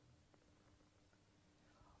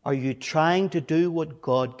 Are you trying to do what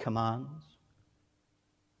God commands?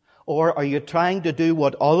 Or are you trying to do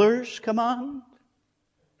what others command?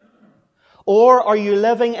 Or are you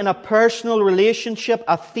living in a personal relationship,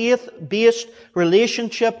 a faith-based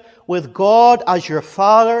relationship with God as your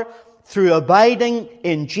Father through abiding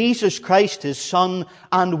in Jesus Christ, His Son,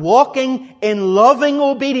 and walking in loving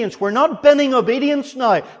obedience? We're not binning obedience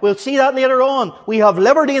now. We'll see that later on. We have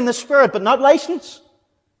liberty in the Spirit, but not license.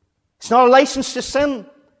 It's not a license to sin.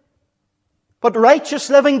 But righteous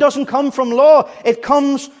living doesn't come from law. It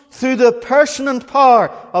comes through the person and power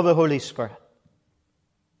of the Holy Spirit.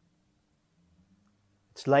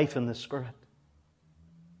 It's life in the Spirit.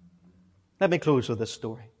 Let me close with this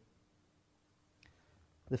story.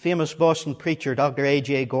 The famous Boston preacher, Dr.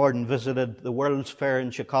 A.J. Gordon, visited the World's Fair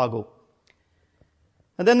in Chicago.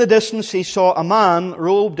 And in the distance he saw a man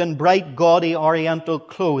robed in bright, gaudy Oriental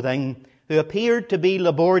clothing who appeared to be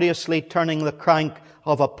laboriously turning the crank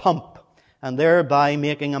of a pump and thereby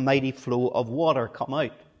making a mighty flow of water come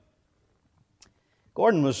out.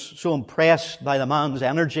 Gordon was so impressed by the man's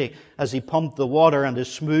energy as he pumped the water and his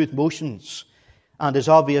smooth motions and his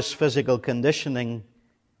obvious physical conditioning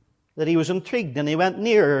that he was intrigued, and he went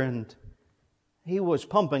nearer, and he was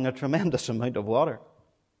pumping a tremendous amount of water.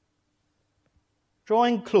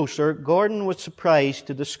 Drawing closer, Gordon was surprised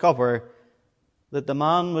to discover that the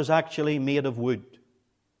man was actually made of wood.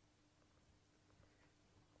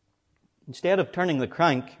 Instead of turning the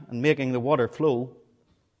crank and making the water flow,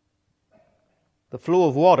 the flow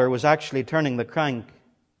of water was actually turning the crank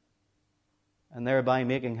and thereby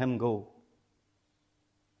making him go.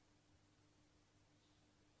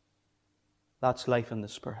 That's life in the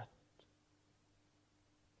Spirit.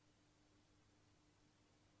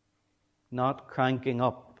 Not cranking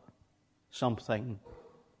up something,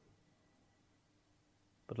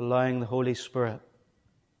 but allowing the Holy Spirit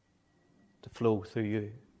to flow through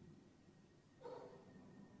you.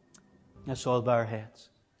 Let's all bow our heads.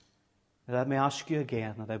 Let me ask you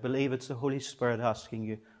again, and I believe it's the Holy Spirit asking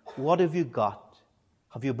you, what have you got?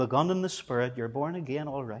 Have you begun in the Spirit? You're born again,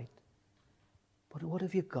 all right. But what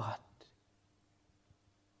have you got?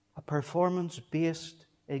 A performance-based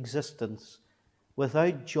existence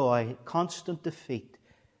without joy, constant defeat,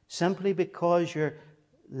 simply because you're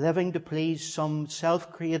living to please some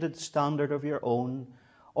self-created standard of your own,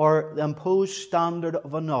 or the imposed standard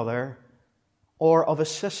of another, or of a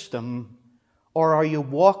system? Or are you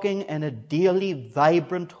walking in a daily,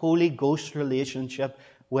 vibrant, Holy Ghost relationship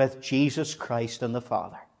with Jesus Christ and the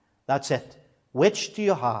Father? That's it. Which do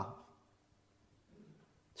you have?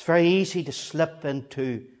 It's very easy to slip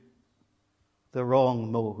into the wrong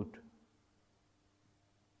mode.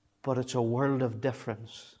 But it's a world of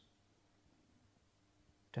difference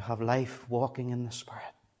to have life walking in the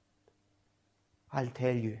Spirit. I'll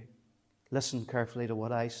tell you, listen carefully to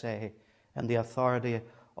what I say, and the authority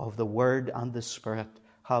of the Word and the Spirit.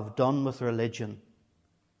 Have done with religion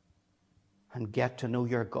and get to know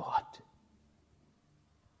your God.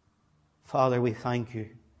 Father, we thank you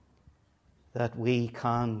that we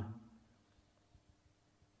can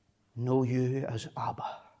know you as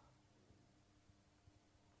Abba.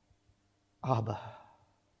 Abba.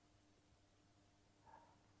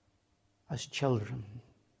 As children.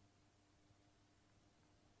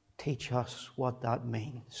 Teach us what that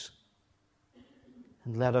means.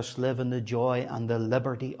 And let us live in the joy and the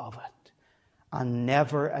liberty of it. And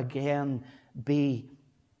never again be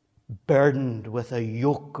burdened with a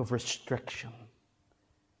yoke of restriction.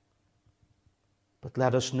 But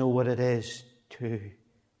let us know what it is to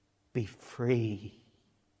be free.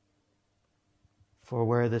 For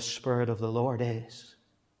where the Spirit of the Lord is,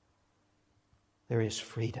 there is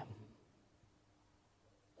freedom.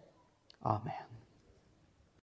 Amen.